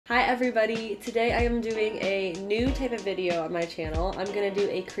Hi everybody! Today I am doing a new type of video on my channel. I'm gonna do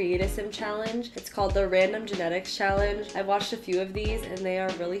a create a sim challenge. It's called the Random Genetics Challenge. I've watched a few of these and they are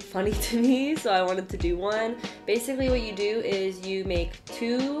really funny to me, so I wanted to do one. Basically what you do is you make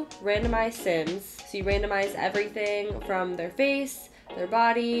two randomized sims. So you randomize everything from their face, their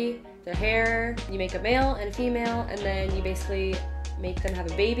body, their hair. You make a male and a female, and then you basically make them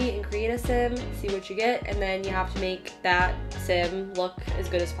have a baby and create a sim, see what you get, and then you have to make that sim look as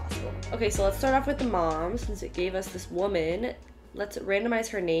good as possible. Okay, so let's start off with the mom, since it gave us this woman. Let's randomize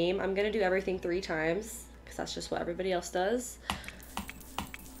her name. I'm gonna do everything 3 times, because that's just what everybody else does.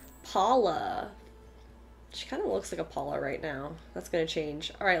 Paula. She kind of looks like a Paula right now. That's gonna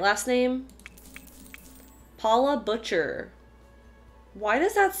change. Alright, last name. Paula Butcher. Why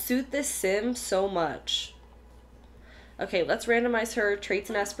does that suit this sim so much? Okay, let's randomize her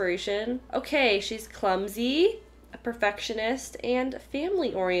traits and aspiration. Okay, she's clumsy, a perfectionist, and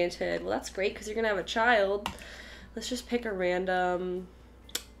family-oriented. Well, that's great because you're gonna have a child. Let's just pick a random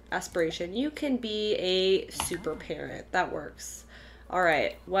aspiration. You can be a super parent. That works. All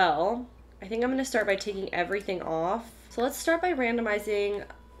right, well, I think I'm gonna start by taking everything off. So let's start by randomizing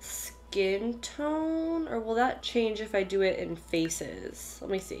skin tone, or will that change if I do it in faces? Let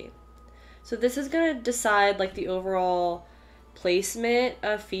me see. So this is going to decide like the overall placement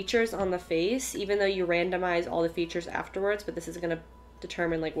of features on the face, even though you randomize all the features afterwards, but this is going to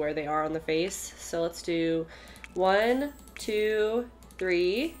determine like where they are on the face. So let's do 1, 2,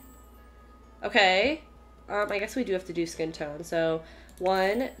 3. Okay. I guess we do have to do skin tone. So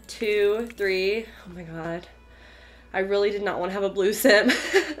 1, 2, 3. Oh my god. I really did not want to have a blue sim.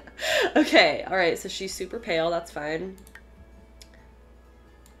 Okay. All right. So she's super pale. That's fine.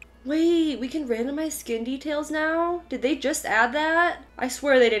 Wait, we can randomize skin details now? Did they just add that? I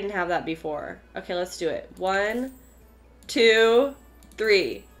swear they didn't have that before. Okay, let's do it. 1, 2,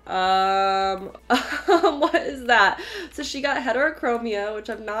 3. What is that? So she got heterochromia, which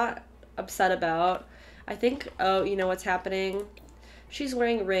I'm not upset about. I think, oh, you know what's happening? She's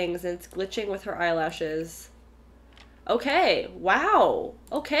wearing rings and it's glitching with her eyelashes. Okay, wow.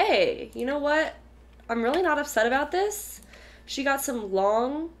 Okay, you know what? I'm really not upset about this. She got some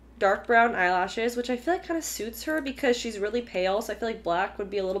long dark brown eyelashes, which I feel like kind of suits her because she's really pale, so I feel like black would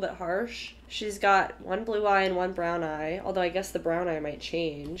be a little bit harsh. She's got 1 blue eye and 1 brown eye, although I guess the brown eye might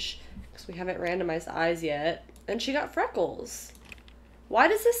change because we haven't randomized eyes yet. And she got freckles. Why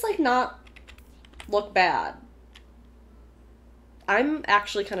does this like not look bad? I'm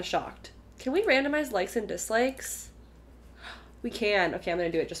actually kind of shocked. Can we randomize likes and dislikes? We can. Okay, I'm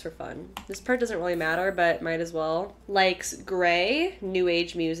gonna do it just for fun. This part doesn't really matter, but might as well. Likes gray, new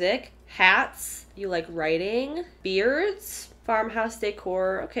age music, hats, you like writing, beards, farmhouse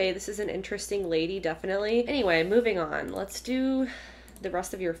decor. Okay, this is an interesting lady, definitely. Anyway, moving on. Let's do the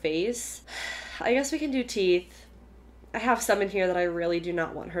rest of your face. I guess we can do teeth. I have some in here that I really do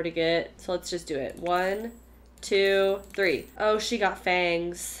not want her to get, so let's just do it. 1, 2, 3. Oh, she got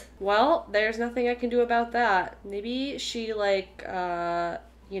fangs. Well, there's nothing I can do about that. Maybe she like,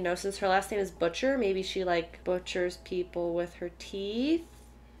 you know, since her last name is Butcher, maybe she like butchers people with her teeth.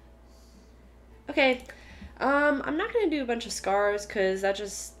 Okay, I'm not gonna do a bunch of scars because that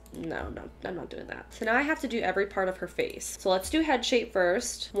just, no, I'm not doing that. So now I have to do every part of her face. So let's do head shape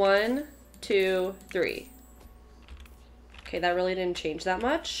first. 1, 2, 3. Okay, that really didn't change that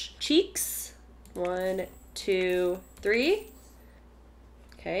much. Cheeks. 1, 2, 3.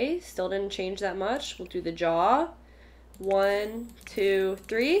 Okay, still didn't change that much. We'll do the jaw. 1, 2,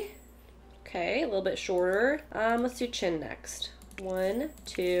 3. Okay, a little bit shorter. Let's do chin next. 1,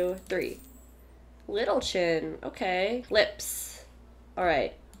 2, 3. Little chin. Okay. Lips. All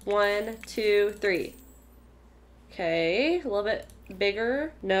right. 1, 2, 3. Okay, a little bit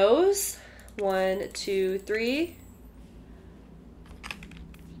bigger. Nose. 1, 2, 3.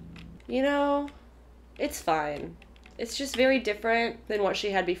 You know, it's fine. It's just very different than what she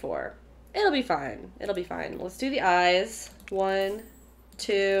had before. It'll be fine. It'll be fine. Let's do the eyes. 1,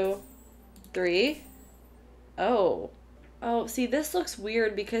 2, 3. Oh. Oh, see, this looks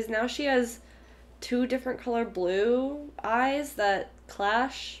weird because now she has 2 different color blue eyes that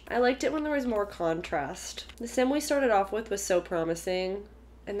clash. I liked it when there was more contrast. The sim we started off with was so promising,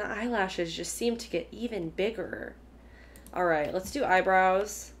 and the eyelashes just seem to get even bigger. All right, let's do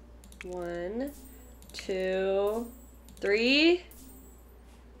eyebrows. 1, 2, 3.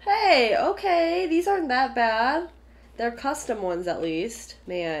 Hey, okay, these aren't that bad. They're custom ones at least.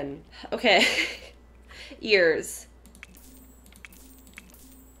 Man. Okay. Ears.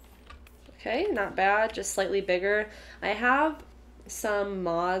 Okay, not bad, just slightly bigger. I have some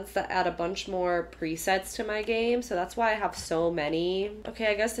mods that add a bunch more presets to my game, so that's why I have so many. Okay,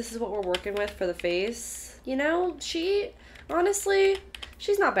 I guess this is what we're working with for the face. You know, honestly,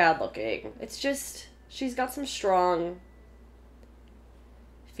 she's not bad looking. It's just, she's got some strong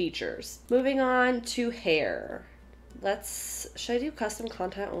features. Moving on to hair. Should I do custom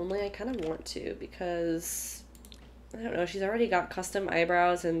content only? I kind of want to because, I don't know, she's already got custom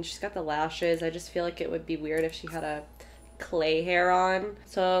eyebrows and she's got the lashes. I just feel like it would be weird if she had a clay hair on.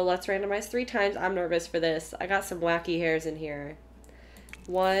 So let's randomize 3 times. I'm nervous for this. I got some wacky hairs in here.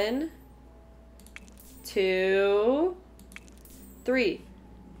 1, 2, 3.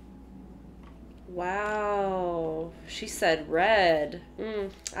 Wow, she said red.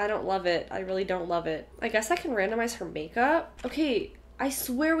 I don't love it. I really don't love it. I guess I can randomize her makeup. Okay, I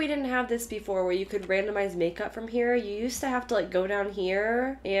swear we didn't have this before where you could randomize makeup from here. You used to have to like go down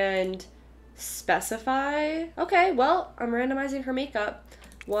here and specify. Okay, well, I'm randomizing her makeup.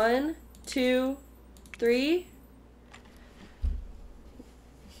 1, 2, 3.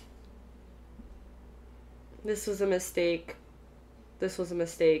 This was a mistake. This was a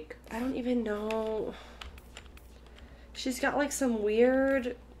mistake. I don't even know. She's got like some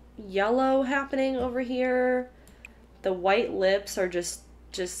weird yellow happening over here. The white lips are just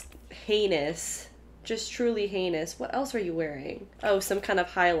heinous. Just truly heinous. What else are you wearing? Oh, some kind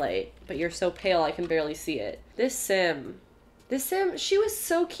of highlight. But you're so pale I can barely see it. This sim, she was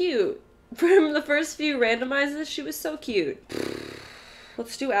so cute. From the first few randomizes, she was so cute.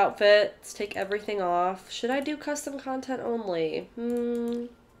 Let's do outfit. Let's take everything off. Should I do custom content only?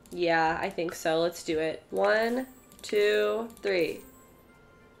 Yeah, I think so. Let's do it. 1, 2, 3.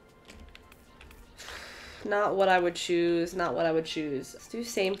 Not what I would choose. Not what I would choose. Let's do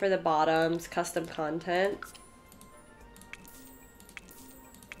same for the bottoms. Custom content.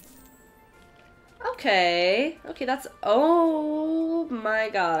 Okay. Okay, that's... Oh my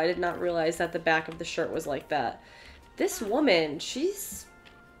god. I did not realize that the back of the shirt was like that. This woman, she's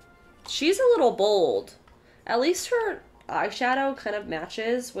a little bold. At least her eyeshadow kind of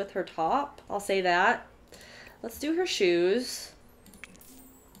matches with her top. I'll say that. Let's do her shoes.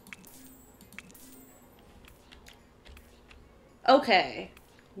 Okay.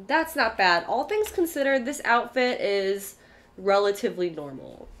 That's not bad. All things considered, this outfit is relatively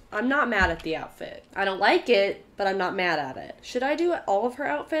normal. I'm not mad at the outfit. I don't like it, but I'm not mad at it. Should I do all of her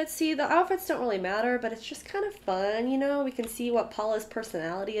outfits? See, the outfits don't really matter, but it's just kind of fun, you know? We can see what Paula's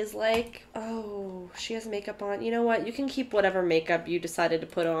personality is like. Oh, she has makeup on. You know what? You can keep whatever makeup you decided to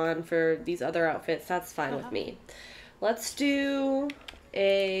put on for these other outfits. That's fine with me. Let's do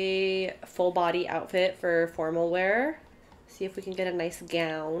a full body outfit for formal wear. See if we can get a nice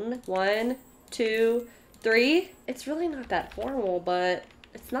gown. 1, 2, 3. It's really not that formal, but...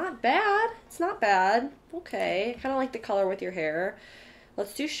 it's not bad. It's not bad. Okay. I kind of like the color with your hair.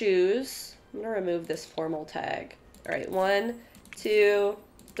 Let's do shoes. I'm going to remove this formal tag. All right. 1, 2,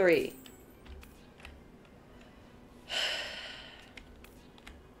 3.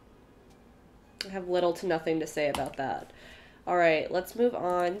 I have little to nothing to say about that. All right. Let's move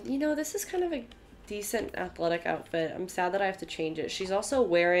on. You know, this is kind of a decent athletic outfit. I'm sad that I have to change it. She's also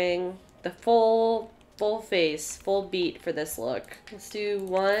wearing the full face, full beat for this look. Let's do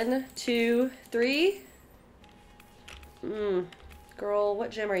 1, 2, 3. Girl,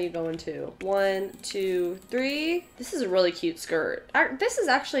 what gym are you going to? 1, 2, 3. This is a really cute skirt. This is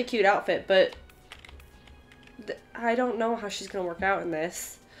actually a cute outfit, but I don't know how she's gonna work out in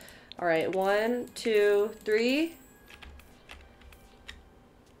this. All right, 1, 2, 3.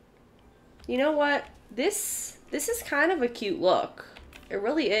 You know what? This is kind of a cute look. It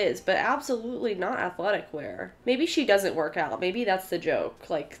really is, but absolutely not athletic wear. Maybe she doesn't work out. Maybe that's the joke.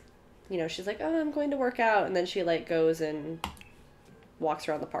 Like, you know, she's like, oh, I'm going to work out. And then she, like, goes and walks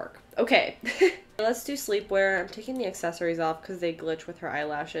around the park. Okay. Let's do sleepwear. I'm taking the accessories off because they glitch with her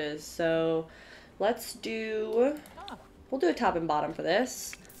eyelashes. So let's do... we'll do a top and bottom for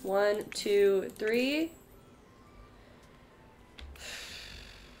this. 1, 2, 3.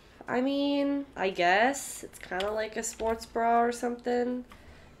 I mean, I guess it's kind of like a sports bra or something.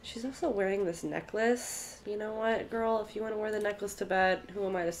 She's also wearing this necklace. You know what, girl? If you want to wear the necklace to bed, who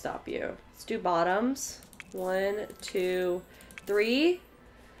am I to stop you? Let's do bottoms. 1, 2, 3.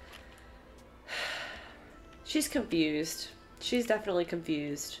 She's confused. She's definitely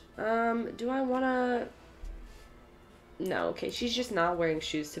confused. Do I want to... no, okay, she's just not wearing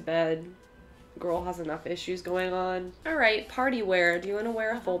shoes to bed. Girl has enough issues going on. All right, party wear. Do you want to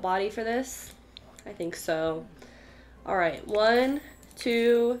wear a full body for this? I think so. All right, 1,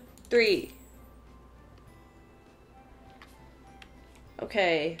 2, 3.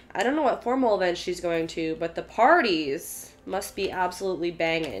 Okay, I don't know what formal event she's going to, but the parties must be absolutely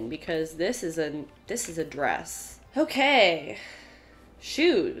banging because this is a dress. Okay.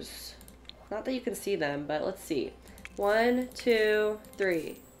 Shoes. Not that you can see them, but let's see. 1, 2,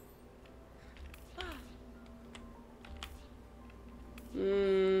 3.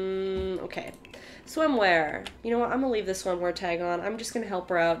 Okay. Swimwear. You know what? I'm gonna leave the swimwear tag on. I'm just gonna help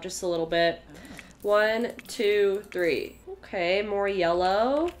her out just a little bit. 1, 2, 3. Okay, more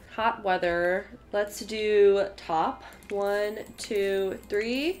yellow. Hot weather. Let's do top. 1, 2,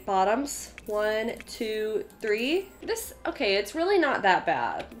 3. Bottoms. 1, 2, 3. Okay, it's really not that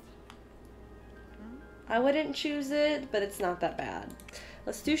bad. I wouldn't choose it, but it's not that bad.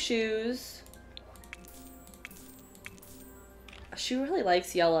 Let's do shoes. She really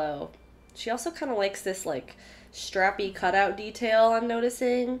likes yellow. She also kind of likes this like strappy cutout detail I'm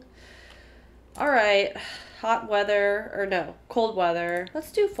noticing. Alright, hot weather, or no, cold weather.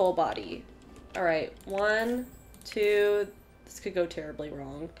 Let's do full body. Alright, 1, 2, this could go terribly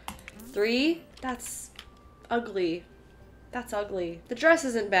wrong. 3, that's ugly. That's ugly. The dress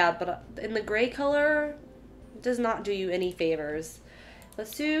isn't bad, but in the gray color, it does not do you any favors.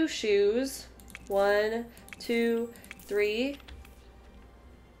 Let's do shoes. 1, 2, 3.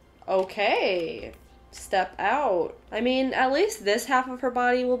 Okay. Step out. I mean, at least this half of her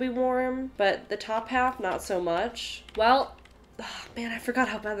body will be warm, but the top half, not so much. Well, oh man, I forgot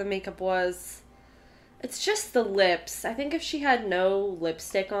how bad the makeup was. It's just the lips. I think if she had no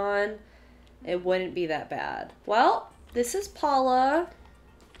lipstick on, it wouldn't be that bad. Well, this is Paula.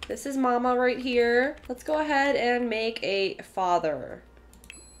 This is Mama right here. Let's go ahead and make a father.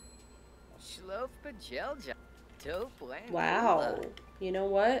 Wow. You know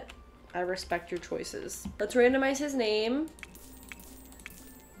what? I respect your choices. Let's randomize his name.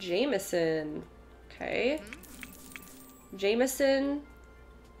 Jameson. Okay. Jameson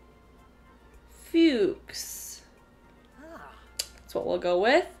Fuchs. That's what we'll go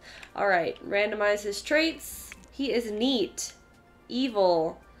with. Alright, randomize his traits. He is neat,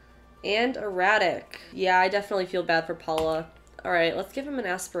 evil, and erratic. Yeah, I definitely feel bad for Paula. Alright, let's give him an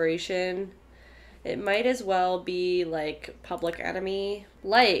aspiration. It might as well be like Public Enemy.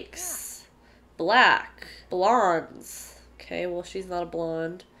 Likes. Black. Blondes. Okay, well she's not a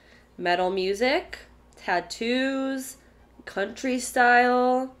blonde. Metal music. Tattoos. Country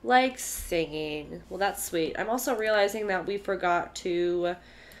style. Likes singing. Well, that's sweet. I'm also realizing that we forgot to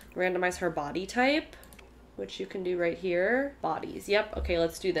randomize her body type, which you can do right here. Bodies. Yep. Okay,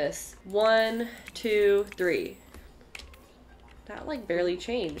 let's do this. 1, 2, 3. That like barely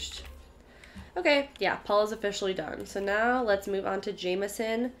changed. Okay, yeah, Paula's officially done. So now let's move on to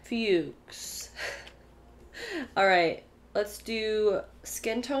Jameson Fuchs. Alright, let's do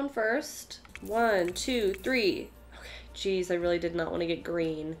skin tone first. 1, 2, 3. Okay, geez, I really did not want to get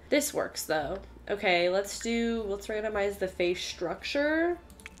green. This works though. Okay, let's randomize the face structure.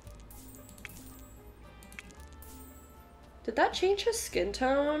 Did that change his skin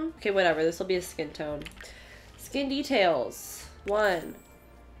tone? Okay, whatever, this will be a skin tone. Skin details. 1,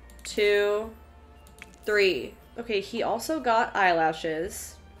 2, 3. Okay, he also got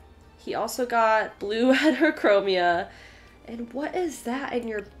eyelashes. He also got blue heterochromia. And what is that in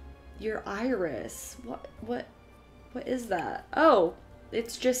your iris? What is that? Oh,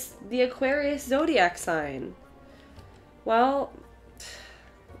 it's just the Aquarius zodiac sign. Well,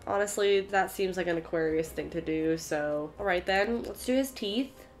 honestly, that seems like an Aquarius thing to do, so. Alright then, let's do his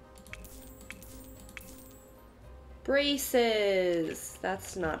teeth. Braces.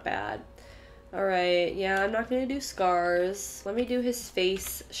 That's not bad. Alright, yeah, I'm not gonna do scars. Let me do his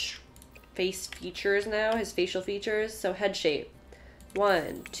face features now, his facial features. So head shape.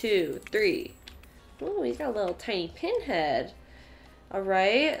 1, 2, 3. Ooh, he's got a little tiny pinhead.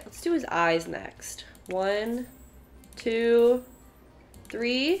 Alright, let's do his eyes next. 1, 2,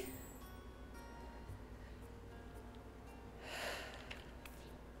 3.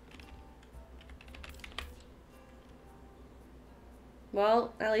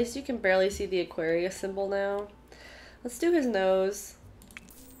 Well, at least you can barely see the Aquarius symbol now. Let's do his nose.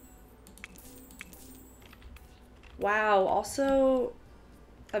 Wow, also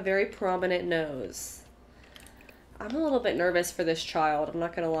a very prominent nose. I'm a little bit nervous for this child, I'm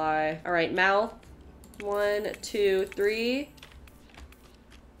not gonna lie. Alright, mouth. 1, 2, 3.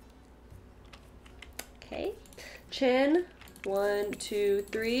 Okay. Chin. 1, 2,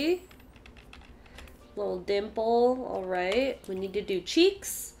 3. Little dimple. Alright. We need to do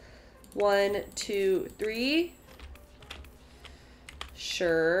cheeks. 1, 2, 3.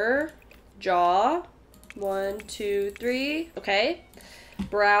 Sure. Jaw. 1, 2, 3. Okay.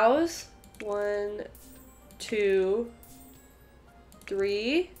 Brows. 1, 2,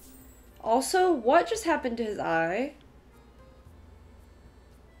 3. Also, what just happened to his eye?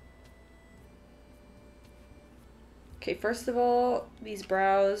 Okay, first of all, these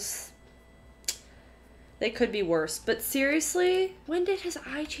brows, they could be worse. But seriously, when did his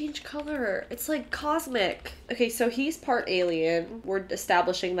eye change color? It's like cosmic. Okay, so he's part alien. We're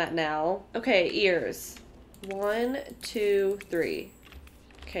establishing that now. Okay, ears. 1, 2, 3.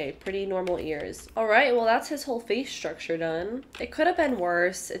 Okay, pretty normal ears. All right, well, that's his whole face structure done. It could have been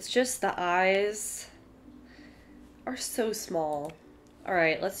worse. It's just the eyes are so small. All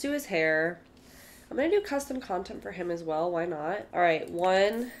right, let's do his hair. I'm gonna do custom content for him as well. Why not? All right,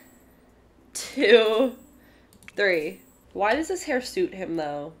 1, 2, 3. Why does this hair suit him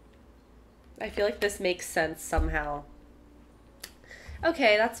though? I feel like this makes sense somehow.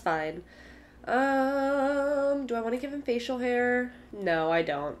 Okay, that's fine. Do I want to give him facial hair? No, I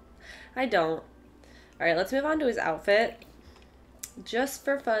don't. I don't. All right, let's move on to his outfit. Just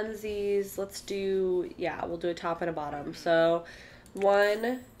for funsies, let's do, yeah, we'll do a top and a bottom. So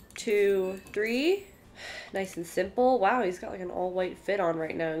 1, 2, 3. Nice and simple. Wow, he's got like an all white fit on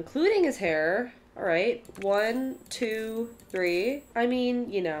right now, including his hair. All right, 1, 2, 3. I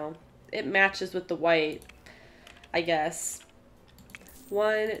mean, you know, it matches with the white, I guess.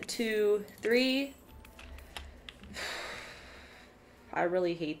 1, 2, 3. I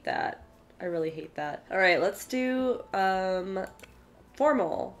really hate that. I really hate that. All right, let's do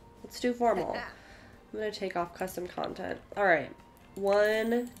formal. Let's do formal. I'm gonna take off custom content. All right,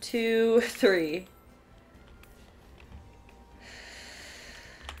 1, 2, 3.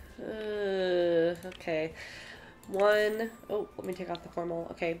 Okay. 1. Oh, let me take off the formal.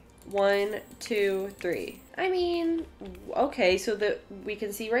 Okay. 1, 2, 3. I mean, okay, so we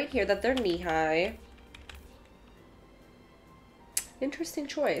can see right here that they're knee-high. Interesting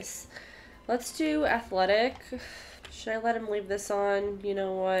choice. Let's do athletic. Should I let him leave this on? You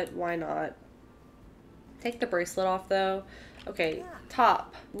know what? Why not? Take the bracelet off, though. Okay,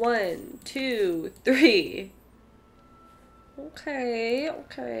 top. 1, 2, 3. Okay,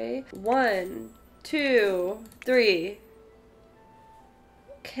 okay. 1, 2, 3.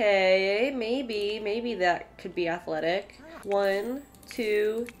 Okay, maybe that could be athletic. 1,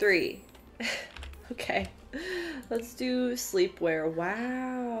 2, 3. Okay, let's do sleepwear.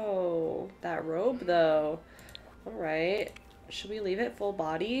 Wow, that robe though. All right, should we leave it full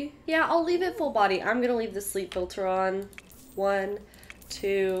body? Yeah, I'll leave it full body. I'm gonna leave the sleep filter on. 1,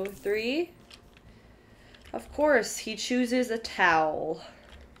 2, 3. Of course, he chooses a towel.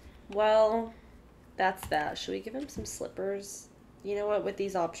 Well, that's that. Should we give him some slippers? You know what, with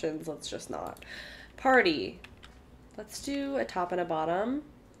these options, let's just not. Party. Let's do a top and a bottom.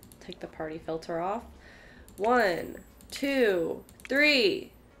 Take the party filter off. 1, 2,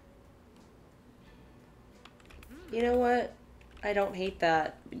 3. You know what? I don't hate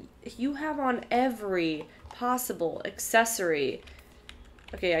that. You have on every possible accessory.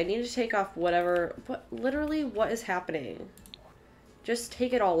 Okay, I need to take off whatever, literally what is happening? Just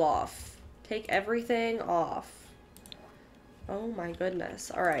take it all off. Take everything off. Oh my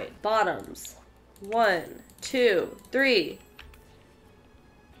goodness. All right, bottoms. 1, 2, 3.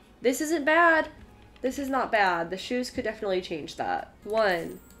 This isn't bad. This is not bad. The shoes could definitely change that.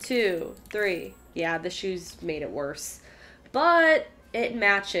 1, 2, 3. Yeah, the shoes made it worse. But it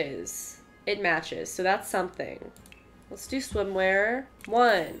matches. It matches, so that's something. Let's do swimwear.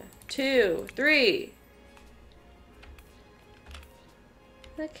 1, 2, 3.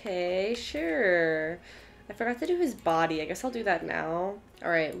 Okay, sure. I forgot to do his body. I guess I'll do that now.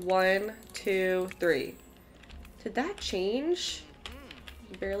 All right, 1, 2, 3. Did that change?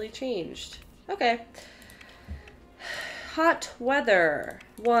 Barely changed. Okay. Hot weather.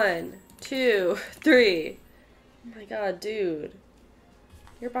 1, 2, 3. Oh my god, dude.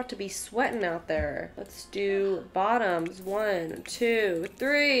 You're about to be sweating out there. Let's do bottoms. 1, 2,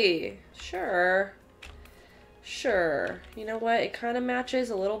 3. Sure. Sure. You know what? It kind of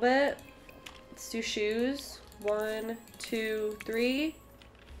matches a little bit. Let's do shoes. 1, 2, 3.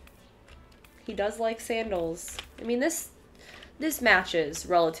 He does like sandals. I mean, this matches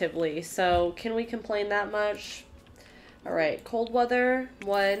relatively, so can we complain that much? All right, cold weather.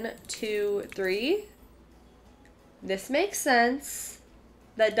 1, 2, 3. This makes sense.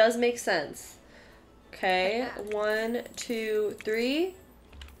 That does make sense. Okay, 1, 2, 3.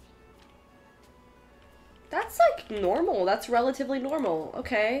 That's like normal. That's relatively normal.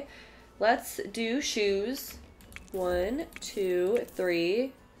 Okay, let's do shoes. 1, 2,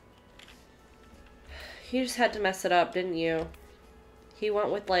 3. You just had to mess it up, didn't you? He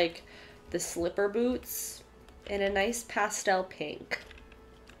went with like the slipper boots in a nice pastel pink.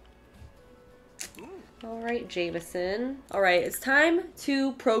 All right, Jameson. All right, it's time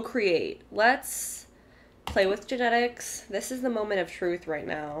to procreate. Let's play with genetics. This is the moment of truth right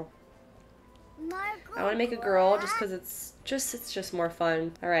now. I want to make a girl just because it's just more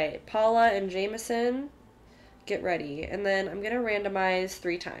fun. All right, Paula and Jameson, get ready. And then I'm going to randomize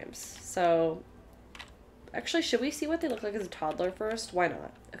 3 times. So actually, should we see what they look like as a toddler first? Why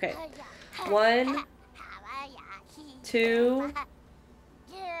not? Okay. 1, 2.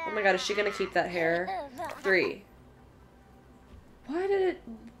 Oh my god, is she going to keep that hair? 3. Why did it...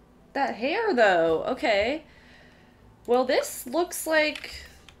 That hair, though. Okay. Well, this looks like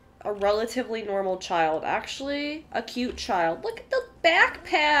a relatively normal child. Actually, a cute child. Look at the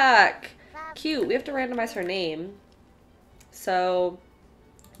backpack. Cute. We have to randomize her name. So,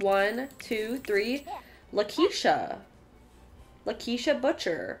 1, 2, 3. Lakeisha. Lakeisha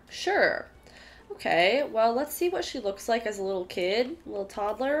Butcher. Sure. Okay, well, let's see what she looks like as a little kid, a little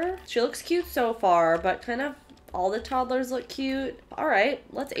toddler. She looks cute so far, but kind of all the toddlers look cute. All right,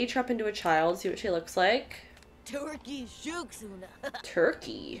 let's age her up into a child, see what she looks like. Turkey Shuksuna.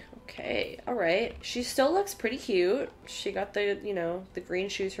 Turkey. Okay, all right. She still looks pretty cute. She got the, you know, the green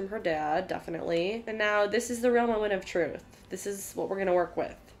shoes from her dad, definitely. And now this is the real moment of truth. This is what we're going to work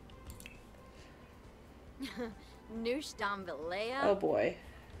with. Oh boy.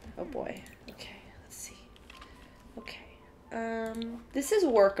 Oh boy. Okay, let's see. Okay. This is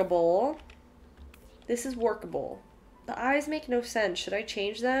workable. This is workable. The eyes make no sense. Should I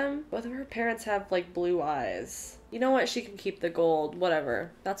change them? Both of her parents have, like, blue eyes. You know what? She can keep the gold.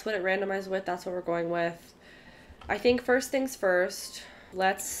 Whatever. That's what it randomized with. That's what we're going with. I think first things first,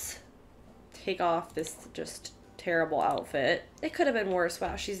 let's take off this just terrible outfit. It could have been worse.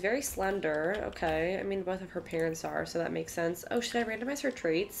 Wow, she's very slender. Okay. I mean, both of her parents are, so that makes sense. Oh, should I randomize her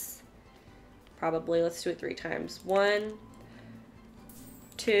traits? Probably. Let's do it 3 times. 1,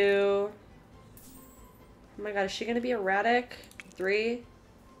 2... Oh my god, is she gonna be erratic? 3.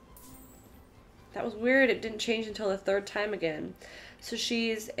 That was weird. It didn't change until the 3rd time again. So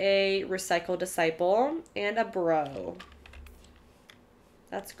she's a recycle disciple and a bro.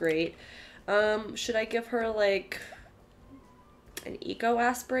 That's great. Should I give her like an eco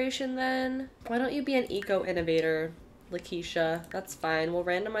aspiration then? Why don't you be an eco innovator, Lakeisha? That's fine. We'll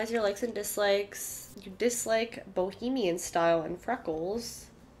randomize your likes and dislikes. You dislike bohemian style and freckles.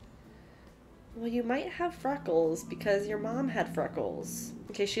 Well, you might have freckles because your mom had freckles.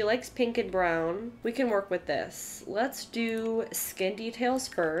 Okay, she likes pink and brown. We can work with this. Let's do skin details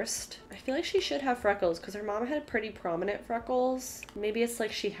first. I feel like she should have freckles because her mom had pretty prominent freckles. Maybe it's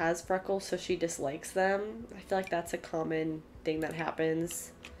like she has freckles so she dislikes them. I feel like that's a common thing that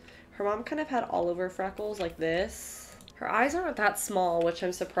happens. Her mom kind of had all over freckles like this. Her eyes aren't that small, which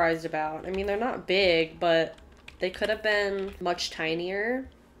I'm surprised about. I mean, they're not big, but they could have been much tinier.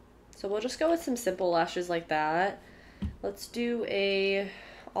 So we'll just go with some simple lashes like that. Let's do a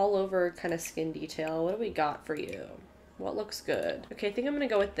all over kind of skin detail. What do we got for you? What looks good? Okay, I think I'm gonna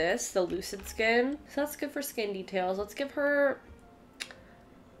go with this, the lucid skin. So that's good for skin details. Let's give her,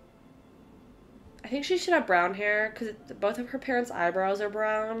 I think she should have brown hair because both of her parents' eyebrows are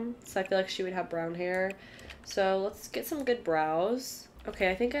brown. So I feel like she would have brown hair. So let's get some good brows.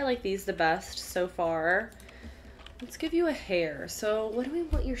 Okay, I think I like these the best so far. Let's give you a hair. So what do we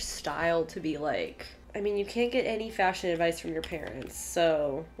want your style to be like? I mean, you can't get any fashion advice from your parents,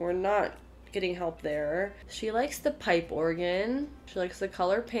 so we're not getting help there. She likes the pipe organ. She likes the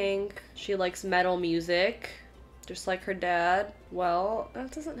color pink. She likes metal music, just like her dad. Well, that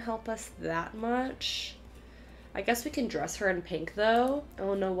doesn't help us that much. I guess we can dress her in pink, though.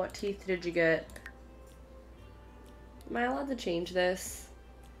 Oh no, what teeth did you get? Am I allowed to change this?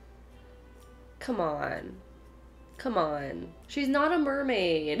 Come on. Come on. She's not a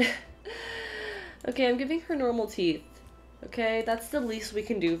mermaid. Okay, I'm giving her normal teeth. Okay, that's the least we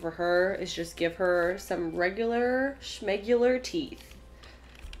can do for her, is just give her some regular schmegular teeth.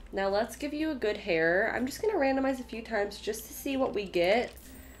 Now let's give you a good hair. I'm just going to randomize a few times just to see what we get.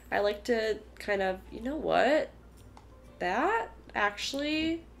 I like to kind of, you know what? That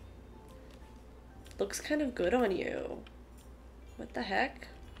actually looks kind of good on you. What the heck?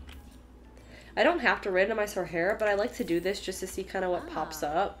 I don't have to randomize her hair, but I like to do this just to see kind of what pops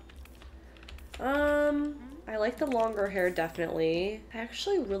up. I like the longer hair, definitely. I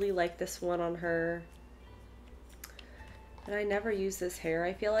actually really like this one on her. And I never use this hair,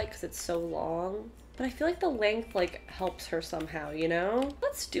 I feel like, because it's so long. But I feel like the length, like, helps her somehow, you know?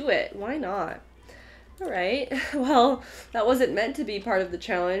 Let's do it. Why not? Alright. Well, that wasn't meant to be part of the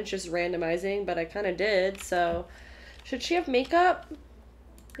challenge, just randomizing, but I kind of did, so... Should she have makeup?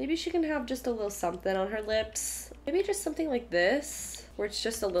 Maybe she can have just a little something on her lips. Maybe just something like this, where it's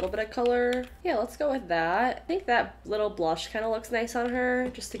just a little bit of color. Yeah, let's go with that. I think that little blush kind of looks nice on her,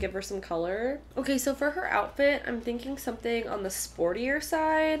 just to give her some color. Okay, so for her outfit, I'm thinking something on the sportier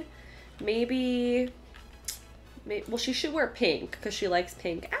side. Maybe, well, she should wear pink because she likes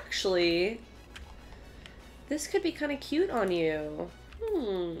pink. Actually, this could be kind of cute on you.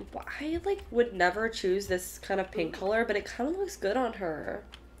 Well, I like would never choose this kind of pink color, but it kind of looks good on her.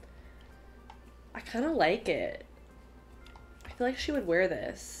 I kind of like it. I feel like she would wear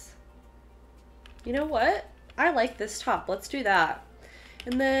this. You know what? I like this top. Let's do that.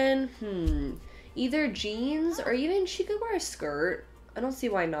 And then, either jeans or even she could wear a skirt. I don't see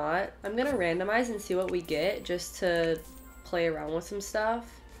why not. I'm gonna randomize and see what we get just to play around with some stuff.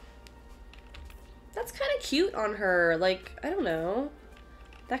 That's kind of cute on her. Like, I don't know.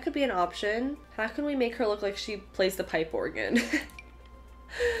 That could be an option. How can we make her look like she plays the pipe organ?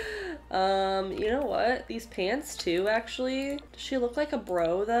 You know what? These pants too, actually. Does she look like a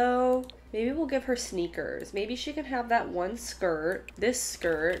bro though? Maybe we'll give her sneakers. Maybe she can have that one skirt, this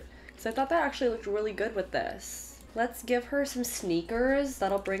skirt, because I thought that actually looked really good with this. Let's give her some sneakers.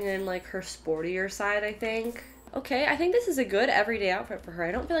 That'll bring in like her sportier side, I think. Okay, I think this is a good everyday outfit for her.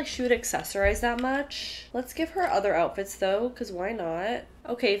 I don't feel like she would accessorize that much. Let's give her other outfits though, because why not?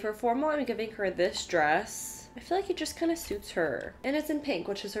 Okay, for formal, I'm giving her this dress. I feel like it just kind of suits her. And it's in pink,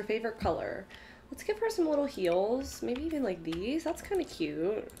 which is her favorite color. Let's give her some little heels. Maybe even like these. That's kind of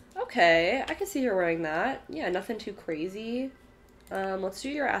cute. Okay, I can see her wearing that. Yeah, nothing too crazy. Let's do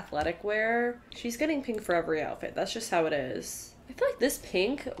your athletic wear. She's getting pink for every outfit. That's just how it is. I feel like this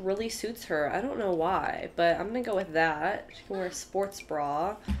pink really suits her. I don't know why, but I'm gonna go with that. She can wear a sports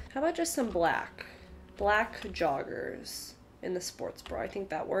bra. How about just some black? Black joggers in the sports bra. I think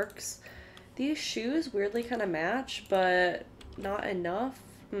that works. These shoes weirdly kind of match, but not enough.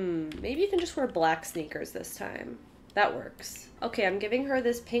 Maybe you can just wear black sneakers this time. That works. Okay, I'm giving her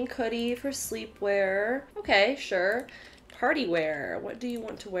this pink hoodie for sleepwear. Okay, sure. Party wear. What do you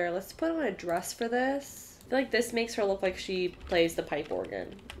want to wear? Let's put on a dress for this. I feel like this makes her look like she plays the pipe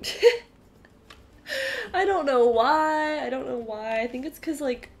organ. I don't know why. I don't know why. I think it's because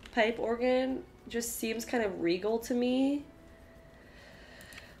like pipe organ just seems kind of regal to me.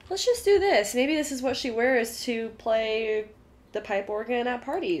 Let's just do this. Maybe this is what she wears to play the pipe organ at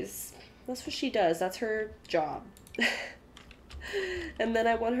parties. That's what she does. That's her job. And then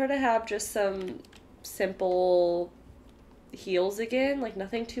I want her to have just some simple heels again, like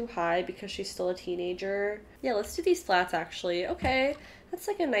nothing too high because she's still a teenager. Yeah, let's do these flats actually. Okay, that's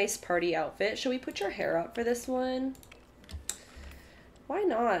like a nice party outfit. Should we put your hair up for this one? Why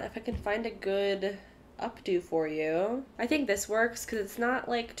not? If I can find a good updo for you. I think this works because it's not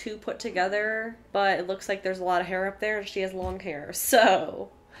like too put together, but it looks like there's a lot of hair up there and she has long hair.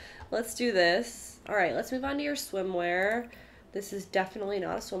 So let's do this. All right, let's move on to your swimwear. This is definitely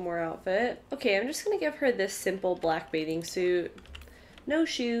not a swimwear outfit. Okay, I'm just gonna give her this simple black bathing suit. No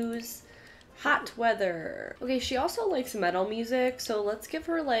shoes. Hot weather. Okay, she also likes metal music, so let's give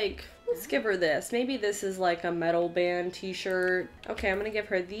her this. Maybe this is like a metal band t-shirt. Okay, I'm gonna give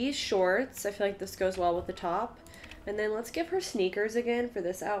her these shorts. I feel like this goes well with the top. And then let's give her sneakers again for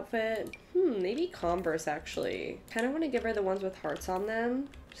this outfit. Maybe Converse actually. Kind of want to give her the ones with hearts on them,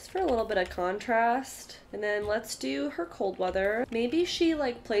 just for a little bit of contrast. And then let's do her cold weather. Maybe she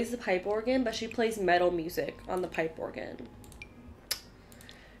like plays the pipe organ, but she plays metal music on the pipe organ.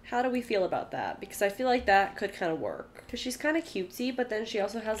 How do we feel about that? Because I feel like that could kind of work. Because she's kind of cutesy, but then she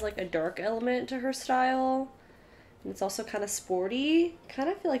also has like a dark element to her style. And it's also kind of sporty. Kind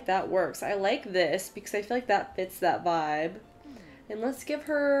of feel like that works. I like this because I feel like that fits that vibe. And let's give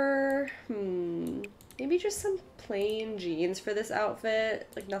her, maybe just some plain jeans for this outfit.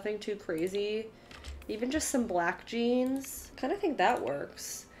 Like nothing too crazy. Even just some black jeans. Kind of think that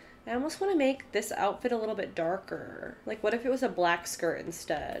works. I almost want to make this outfit a little bit darker. Like what if it was a black skirt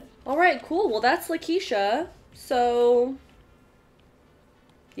instead? All right, cool. Well, that's Lakeisha. So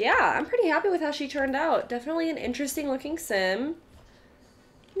yeah, I'm pretty happy with how she turned out. Definitely an interesting looking sim.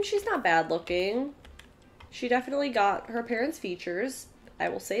 I mean, she's not bad looking. She definitely got her parents' features. I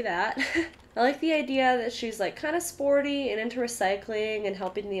will say that. I like the idea that she's like kind of sporty and into recycling and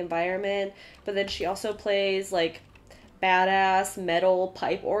helping the environment, but then she also plays like badass metal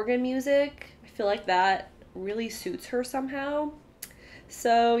pipe organ music. I feel like that really suits her somehow.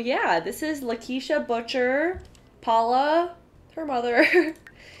 So yeah, this is Lakeisha Butcher, Paula, her mother,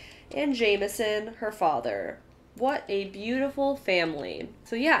 and Jameson, her father. What a beautiful family.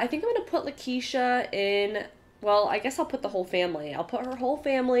 So yeah, I think I'm gonna put Lakeisha in, well, I guess I'll put the whole family. I'll put her whole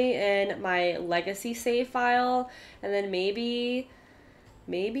family in my legacy save file, and then maybe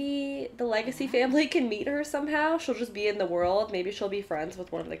the legacy family can meet her somehow. She'll just be in the world. Maybe she'll be friends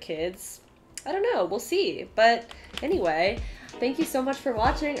with one of the kids. I don't know, we'll see. But anyway, thank you so much for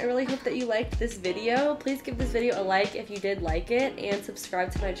watching. I really hope that you liked this video. Please give this video a like if you did like it, and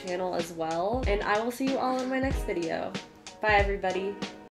subscribe to my channel as well. And I will see you all in my next video. Bye everybody.